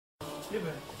Oh,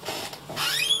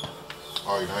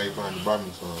 now you find the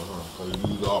barbecue sauce, huh? Because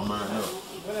you use all mine up.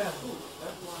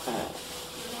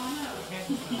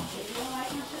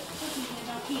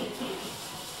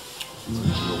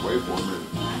 So wait for a minute.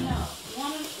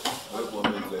 Wait for a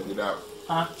minute till they get out.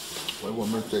 Huh? Wait for a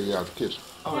minute till they get out the kitchen.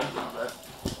 Okay.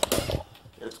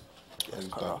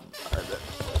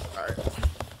 Alright.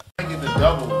 I get the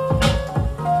double.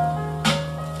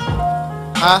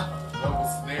 Huh? Double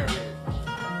snare hit.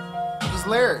 Just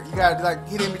layer it. You gotta like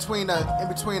hit in between the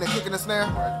kick and the snare.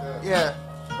 Right there. Yeah.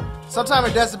 Sometimes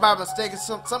it does it by mistake. It's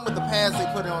something with the pads they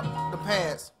put on the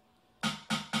pads.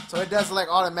 So it does it like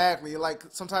automatically. Like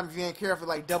sometimes if you ain't careful, it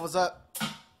like doubles up.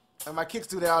 And my kicks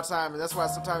do that all the time, and that's why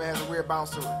sometimes it has a weird bounce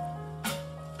to it.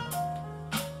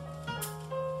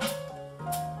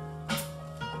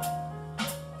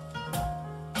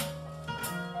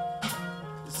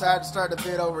 Decided to start the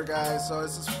bit over, guys. So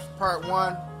this is part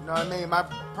one. You know what I mean? My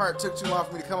part took too long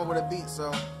for me to come up with a beat, so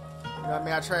you know what I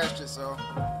mean? I trashed it, so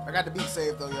I got the beat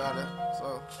saved though, y'all.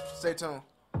 So stay tuned.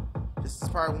 This is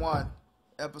part one,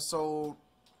 episode,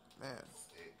 man,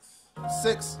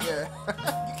 6. Yeah,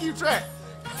 you keep track.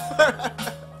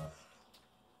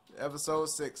 Episode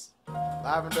 6,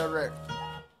 live and direct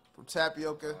from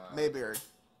Tapioca, Mayberry.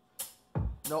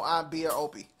 No, I'm B or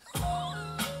Opie.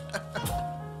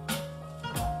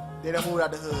 They done moved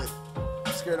out the hood.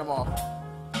 Scared them off.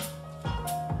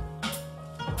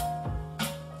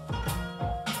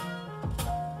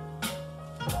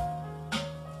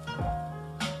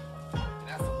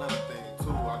 That's another thing too.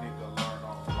 I need to learn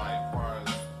on, like, far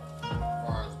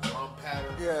as drum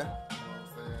pattern. Yeah. You know what I'm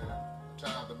saying?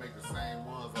 Trying not to make the same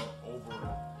ones over.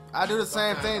 I do the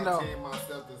same thing though. I train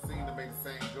myself to seem to make the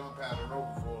same drum pattern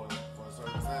over for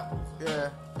certain samples. Yeah.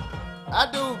 I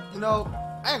do, you know,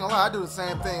 I ain't gonna lie, I do the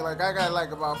same thing. Like I got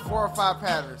like about 4 or 5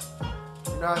 patterns.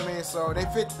 You know what I mean? So they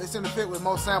seem to fit with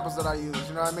most samples that I use,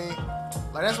 you know what I mean?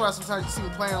 Like that's why sometimes you see me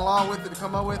playing along with it to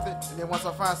come up with it, and then once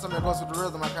I find something that goes with the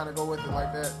rhythm, I kinda go with it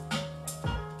like that.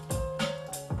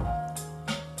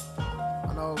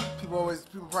 I know people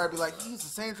probably be like, you use the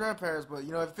same drum patterns, but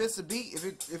you know, if it fits the beat, if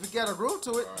it got a groove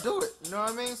to it, do it. You know what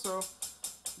I mean? So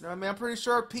you know what I mean? I'm pretty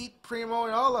sure Pete, Primo,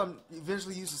 and all of them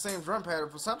eventually use the same drum pattern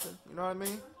for something. You know what I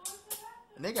mean?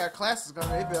 And they got classes under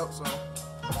their belt, so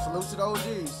salute to the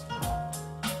OGs.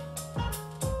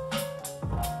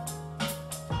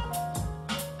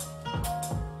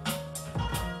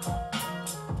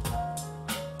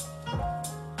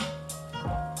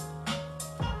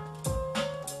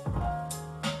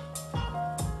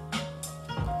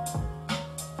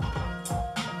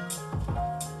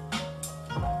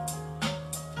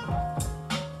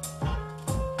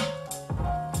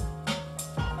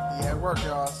 Yeah, work,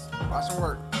 y'all. Watch them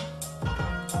work.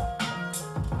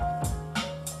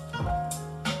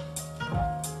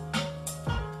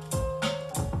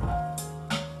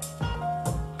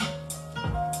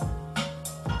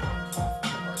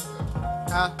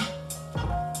 Huh?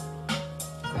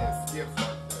 Yeah, skips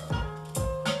right there.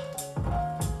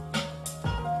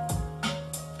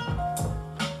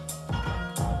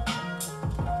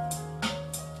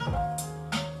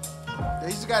 Yeah, you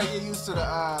just gotta get used to the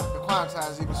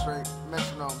quantize even straight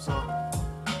metronome. So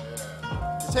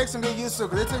Yeah. it takes some getting used to,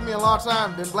 because it took me a long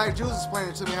time. Then Black Juice explained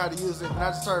it to me how to use it, and I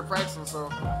just started practicing. So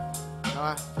you know,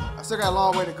 I still got a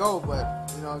long way to go,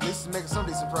 but you know, at least making some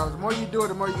decent progress. The more you do it,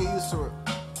 the more you get used to it.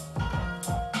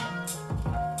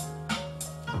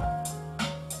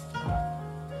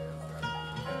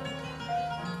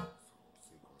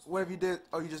 What have you did?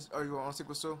 Oh, you on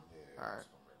sequence 2? Yeah. All right.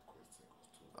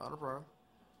 Oh, no problem.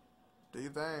 Do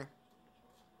your thing.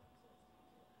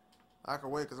 I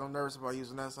can wait because I'm nervous about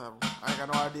using that sample. I ain't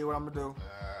got no idea what I'm gonna do.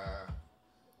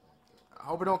 I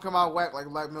hope it don't come out whack like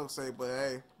Black Milk say, but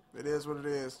hey, it is what it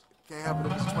is. Can't help it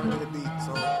if it's a 20-minute beat,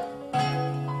 so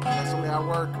that's the way I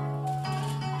work.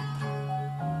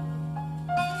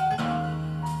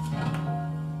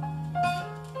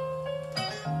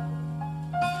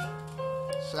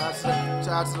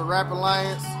 Shout out to the Rap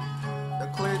Alliance, the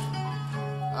Click,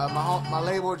 my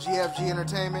label GFG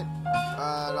Entertainment, the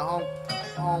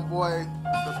homeboy,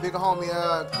 the big homie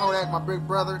Kodak, my big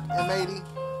brother M80,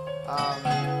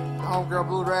 the homegirl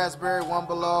Blue Raspberry, One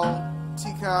Below,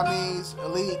 T-Commies,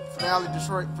 Elite, Finale,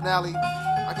 Detroit, Finale.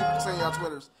 I keep saying y'all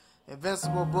Twitters.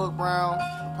 Invincible, Book Brown,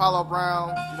 Apollo Brown.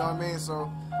 You know what I mean? So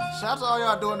shout out to all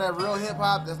y'all doing that real hip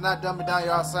hop that's not dumbing down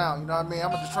y'all sound. You know what I mean?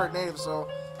 I'm a Detroit native, so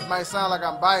it might sound like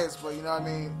I'm biased, but you know what I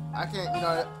mean? I can't,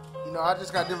 you know, I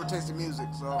just got different taste in music,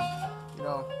 so you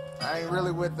know, I ain't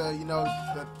really with the, you know,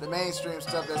 the mainstream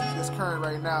stuff that's current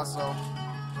right now. So you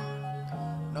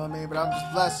know what I mean? But I'm just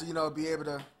blessed to, you know, be able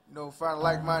to find a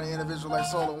like-minded individual like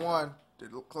SoulN1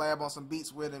 to collab on some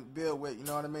beats with and build with. You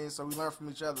know what I mean? So we learn from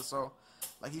each other. So,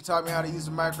 like, he taught me how to use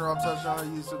the micro. I'm touching on how to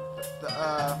use the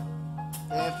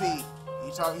MP.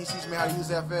 He teaches me how to use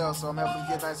FL. So I'm helping him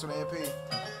get nice on the MP.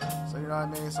 So you know what I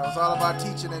mean? So it's all about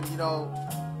teaching and teaching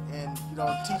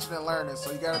and learning.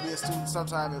 So you gotta be a student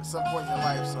sometime at some point in your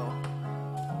life. So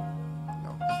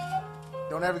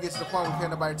don't ever get to the point where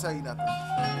can't nobody tell you nothing.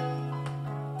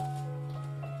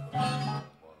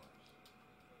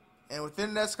 And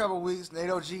within the next couple of weeks, Nate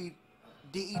OG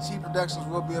DET Productions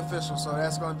will be official. So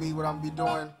that's gonna be what I'm gonna be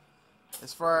doing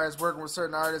as far as working with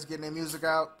certain artists, getting their music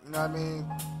out. You know what I mean?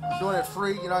 I'm doing it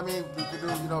free. You know what I mean? We could do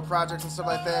projects and stuff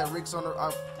like that. I'm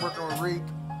working with Reek,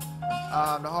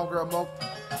 the homegirl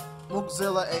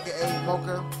Mookzilla, aka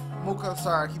Mooka.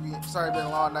 Sorry, it's been a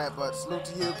long night, but salute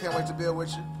to you. Can't wait to build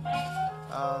with you.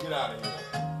 Get out of here.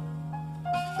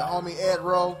 The homie Ed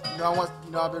Rowe.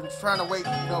 I've been trying to wait,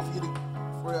 for you to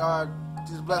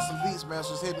just bless some beats, man.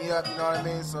 So just hit me up. You know what I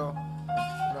mean? So,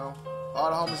 all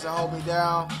the homies that hold me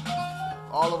down,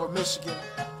 all over Michigan.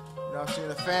 You know what I'm saying?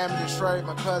 The family, Detroit,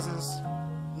 my cousins,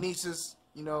 nieces.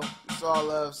 It's all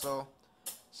love. So,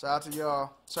 shout out to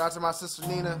y'all. Shout out to my sister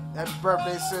Nina. Happy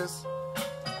birthday, sis.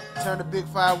 Turned the big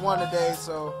 5-1 today,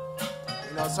 so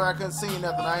sorry I couldn't see you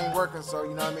nothing. I ain't working, so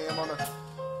you know what I mean.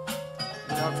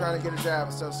 I'm trying to get a job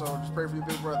and stuff. So just pray for your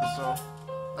big brother.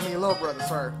 Your little brother.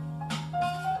 Sorry.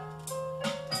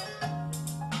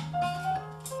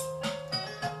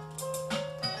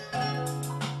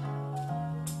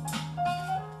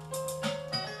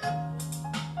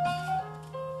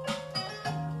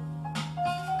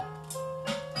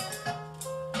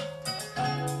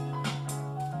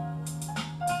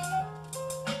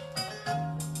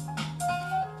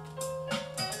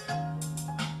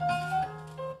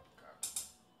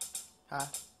 Huh?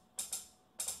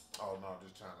 Oh no,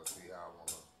 just trying to see how I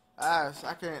wanna.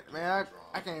 I can't, man.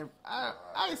 I can't. I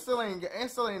still ain't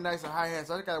nice at hi hats.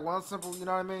 I just got one simple. You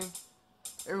know what I mean?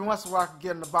 Every once in a while I can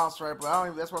get in the bounce right,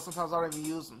 but that's why sometimes I don't even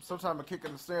use them. Sometimes a kick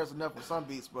in the snare is enough for some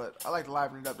beats, but I like to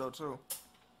liven it up though too.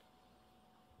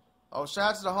 Oh, shout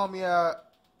out to the homie.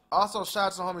 Also shout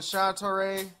out to the homie Sean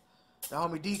Torre, the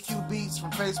homie DQ Beats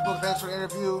from Facebook. Thanks for the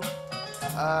interview.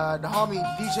 The homie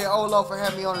DJ Olo for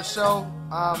having me on the show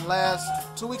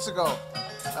 2 weeks ago.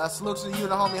 Salute to you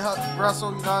and the homie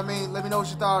Russell. You know what I mean? Let me know what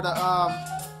you thought of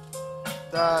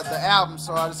the album.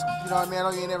 So I just, you know what I mean? I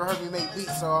know you ain't never heard me make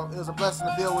beats, so it was a blessing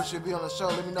to build with you, be on the show.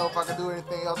 Let me know if I can do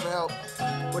anything else to help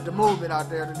with the movement out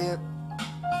there. And then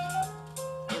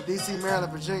DC,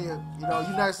 Maryland, Virginia, you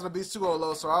nice on the beats too,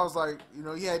 Olo. So I was like,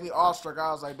 he had me awestruck.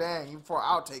 I was like, dang, even for an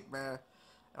outtake, man.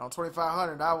 And on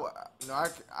 2500,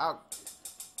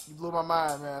 you blew my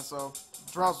mind, man. So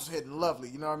drums was hitting lovely,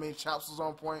 you know what I mean? Chops was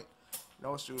on point.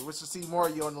 Shoot, wish to see more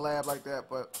of you in the lab like that.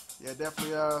 But yeah,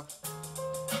 definitely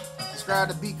subscribe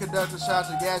to Beat Conductor. Shout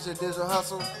out to Gadget Digital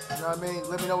Hustle. You know what I mean?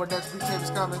 Let me know what next beat tape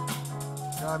is coming. You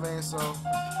know what I mean? So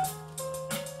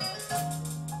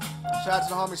shout out to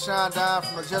the homie Sean Don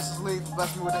from the Justice League for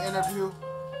blessing me with the interview.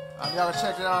 Y'all can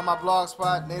check it out on my blog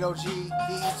spot,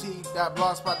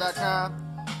 nateog.blogspot.com.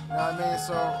 You know what I mean?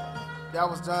 So that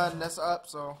was done. That's up.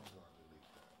 So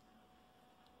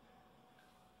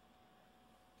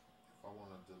If I want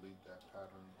to delete that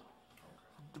pattern,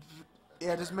 okay.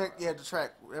 yeah, just make the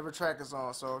track, whatever track is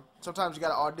on. So sometimes you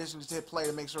gotta audition, just hit play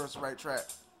to make sure it's the right track.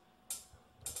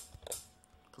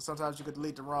 Cause sometimes you could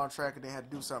delete the wrong track and then have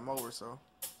to do something over. So.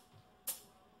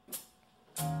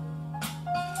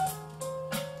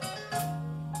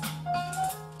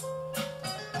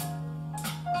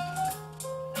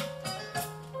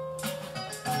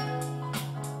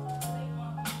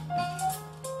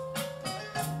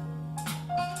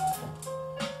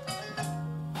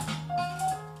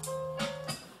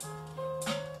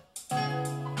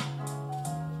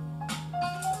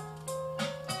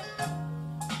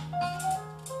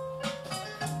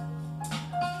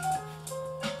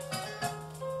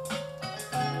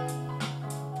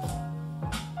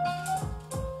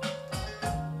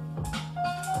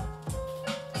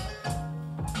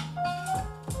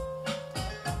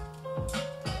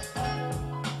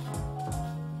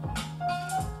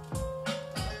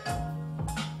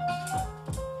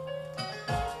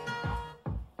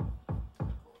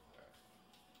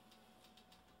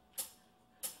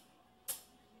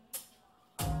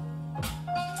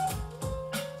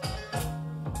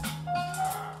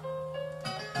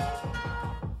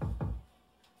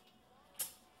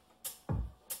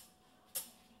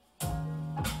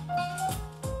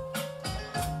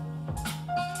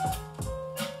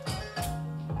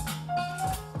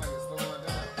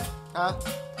 Huh?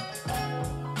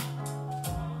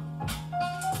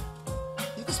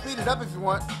 You can speak it up if you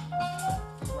want.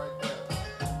 Right there.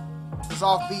 It's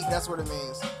off beat, that's what it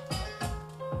means.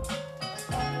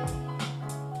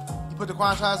 You put the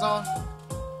quantize on? I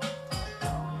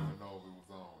don't even know if it was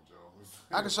on, Joe.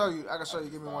 I can show you.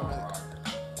 Give me 1 minute.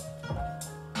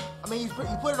 I mean, you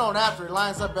put it on after. It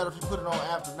lines up better if you put it on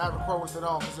after, not record with it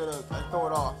on, because it'll like, throw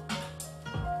it off.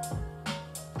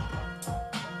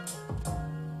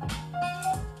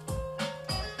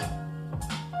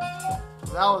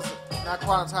 I was not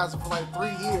quantizing for like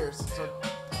 3 years. So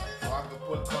I can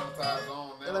put quantize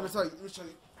on now. let me show you.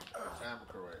 Time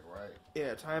correct, right?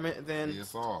 Yeah, time it and then.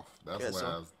 It's off. That's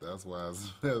why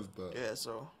it's messed up. Yeah,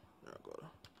 so I'll go to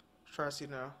try to see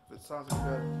now if it sounds any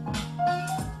better.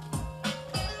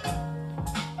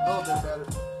 A little bit better.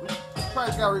 We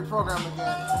probably got to reprogram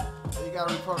again. You got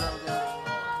to reprogram again.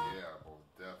 Yeah, most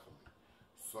definitely.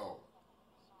 So I'll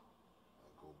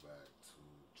go back to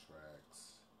tracks.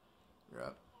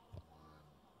 Yep.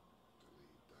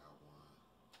 Delete that one.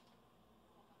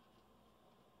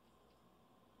 This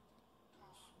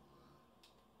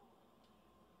one.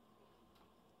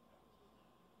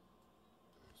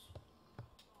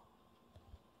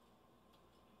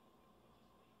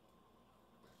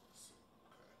 Let's see.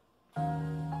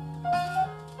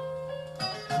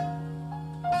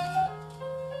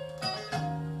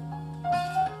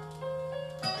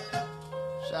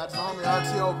 Shout out to the homie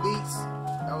RTO Beats.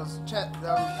 That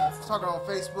was talking on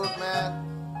Facebook,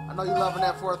 man. I know you loving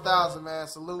that 4,000, man.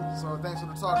 Salute. So thanks for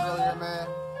the talk earlier, man.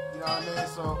 You know what I mean?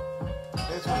 So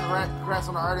thanks for the congrats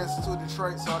on the Art Institute of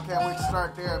Detroit. So I can't wait to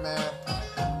start there, man.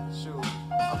 Shoot,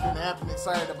 I'm getting happy and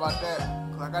excited about that.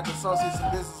 Cause I got the Associates in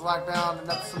Business locked down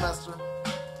another semester.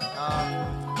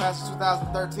 Past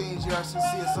 2013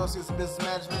 GRCC Associates in Business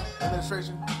Management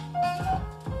Administration.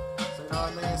 So you know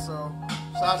what I mean? So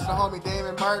shout out to the homie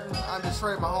Damon Martin. I'm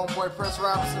Detroit. My homeboy Prince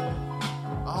Robinson.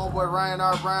 My homeboy Ryan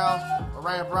R. Brown. Or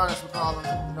Ryan Brown as we call him.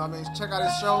 You know what I mean? Check out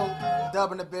his show,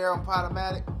 Dubbing the Bear on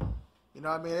Podomatic. You know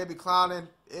what I mean? They be clowning.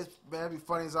 Man, it be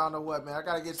funny as I don't know what, man. I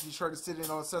gotta get to Detroit to sit in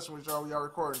on a session with y'all. We all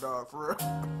recording, dog, for real.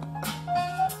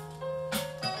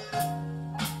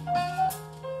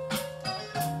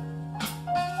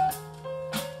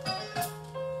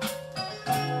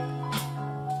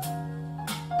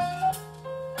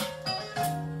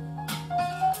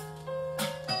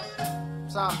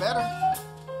 Sound better?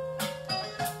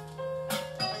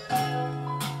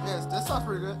 Yes, that sounds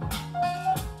pretty good.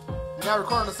 You're not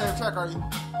recording the same track, are you?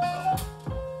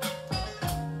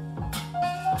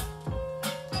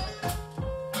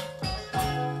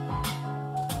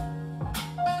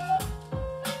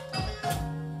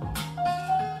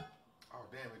 Oh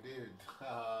damn, it did.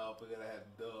 I forgot I had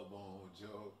dub on,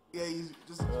 Joe. Yeah, you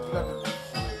just.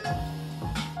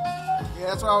 Yeah,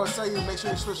 that's why I always tell you, make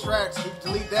sure you switch tracks. If you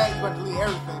delete that, you're going to delete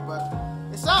everything. But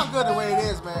it sounds good the way it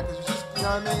is, man, because you just, you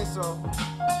know what I mean? So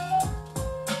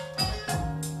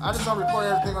I just don't record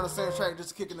everything on the same track,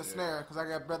 just kicking the snare, because I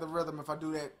got better rhythm if I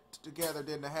do that together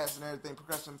than the hats and everything,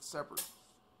 percussion separate.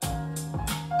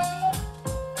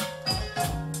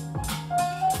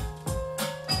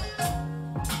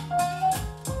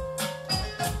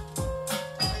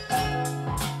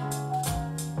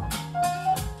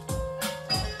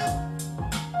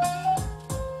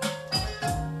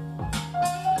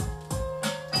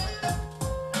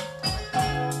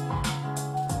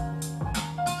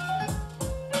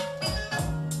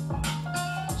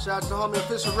 Shout out to the homie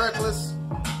Official Reckless,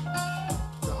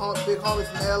 the big homie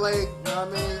from LA, you know what I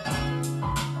mean?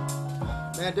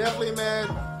 Man, definitely, man,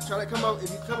 try to come up,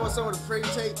 if you come up with someone with a pretty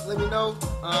tape, let me know.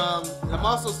 And I'm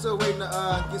also still waiting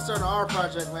to get started on our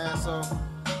project, man, so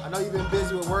I know you've been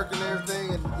busy with work and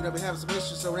everything, and, you know, been having some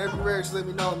issues, so whenever you're ready, just let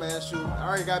me know, man, shoot. I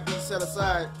already got beats set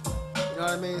aside, you know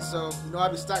what I mean? So, you know,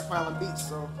 I'll be stockpiling beats,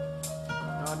 so.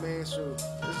 You know what I mean? Shoot.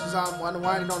 This is I'm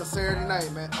unwinding on a Saturday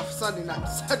night, man. Sunday night.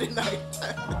 You know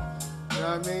what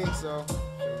I mean? So,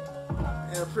 shoot.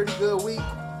 Had a pretty good week. You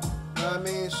know what I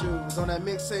mean? Shoot. Was on that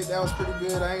mixtape. That was pretty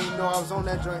good. I ain't even know I was on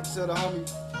that joint until the homie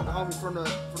from the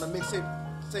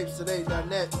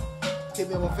mixtapes.net hit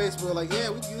me up on Facebook like, yeah,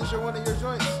 we can use one of your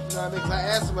joints. You know what I mean? Because I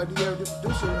asked him, like, do you ever do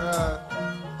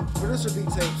producer beat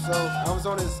tape? So I was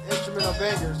on his Instrumental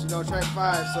Bangers, you know, track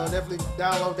 5. So definitely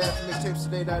download that from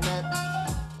mixtapestoday.net.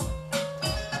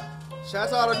 Shout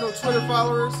out to all the new Twitter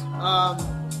followers. Now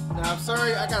I'm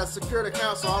sorry, I got a secured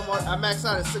account, so I maxed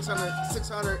out at 600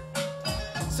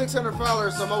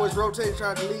 followers. So I'm always rotating,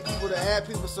 trying to delete people to add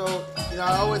people. So you know,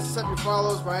 I always accept your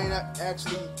follows, but I ain't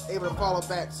actually able to follow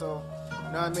back. So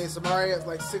you know what I mean. So I'm already at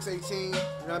like 618. You know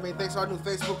what I mean. Thanks to our new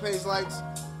Facebook page likes.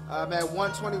 I'm at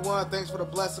 121. Thanks for the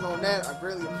blessing on that. I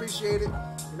greatly appreciate it.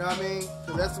 You know know what I mean?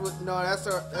 Because that's what, you know,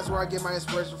 that's where I get my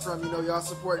inspiration from. You know, y'all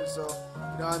supporting, so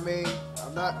you know what I mean.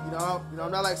 I'm not, I'm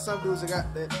not like some dudes that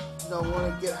want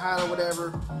to get high or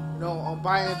whatever. You know, on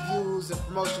buying views and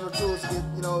promotional tools to get,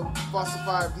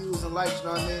 falsified views and likes. You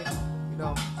know what I mean? You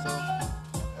know, so.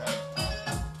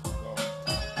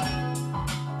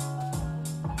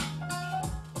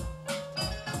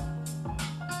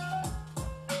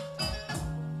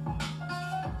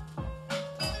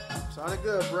 Sounded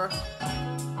good, bro.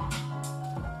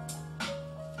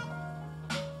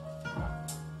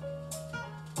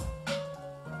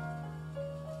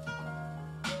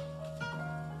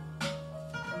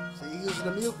 So you using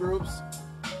the mute groups,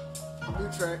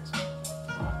 mute tracks.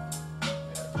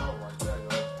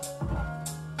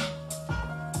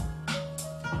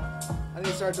 I need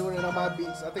to start doing it on my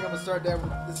beats. I think I'm gonna start that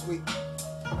this week.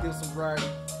 Give some variety.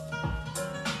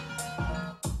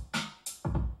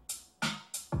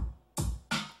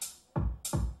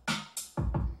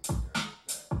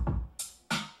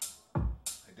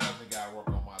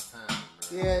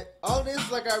 Yeah, all this,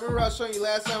 like I remember I was showing you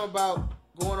last time about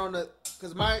going on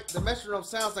because the metronome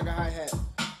sounds like a hi-hat.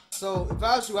 So if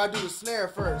I was you, I'd do the snare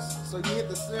first. So you hit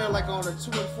the snare like on a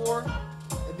 2 and 4,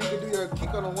 and you can do your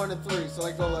kick on a 1 and 3. So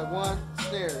like go like 1,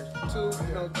 snare, 2,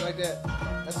 like that.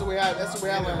 That's the way I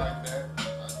learn. Like that.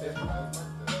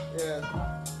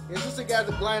 Yeah. It's just a guy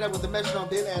to line up with the metronome,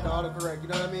 then add the autocorrect. You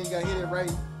know what I mean? You gotta hit it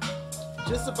right.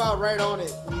 Just about right on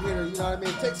it when you hit it, you know what I mean?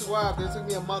 It takes a while, because it took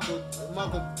me a month of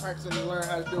practicing to learn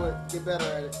how to do it, get better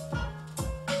at it.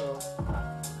 So,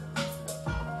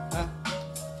 yeah,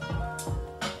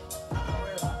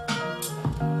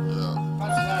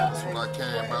 that's what I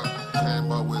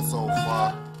came up with so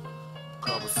far.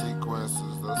 Couple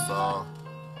sequences, that's all.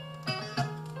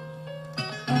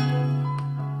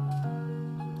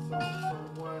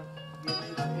 SoulN1, getting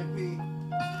you the MP.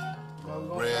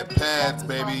 Red pads,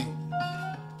 baby.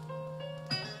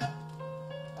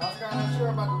 I was kind of unsure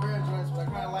about the red joints, but I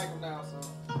kind of like them now, so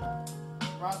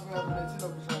reminds me of the Nintendo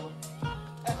controller.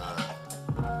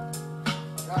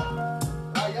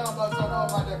 Y'all young bucks don't know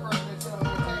about that first Nintendo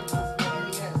Entertainment System,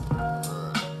 NES.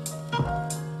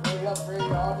 Really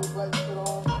upgrade, all new buttons put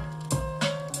on.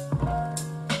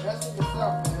 That's for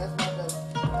yourself, man. That's not the,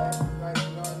 like,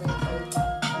 you know what I mean? So, you know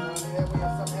what I mean? That way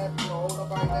if something happens, you don't hold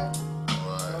nobody down.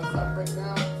 Something breaks down.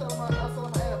 I was telling my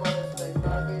aunt about that today, you know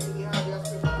what I mean? Anyhow, you have to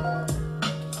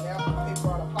paper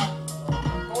out of pocket.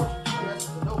 Fortune Street, that's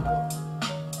just a notebook.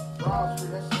 Brown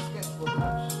Street, that's just a sketchbook.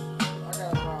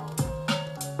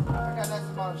 I got that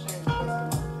amount of change in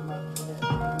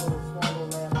my little small little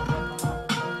lab.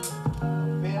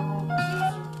 Bedroom, you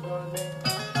know what I mean?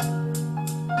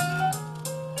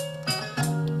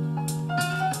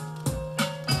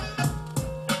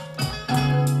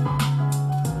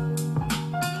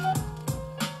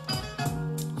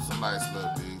 It's a nice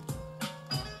little beat.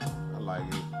 I like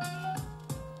it.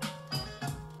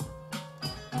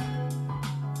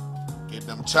 Get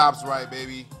them chops right,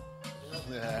 baby.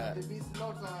 It beats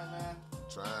no time, man.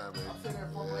 Trying, baby. I'm sitting there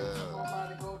for waiting for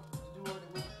somebody to go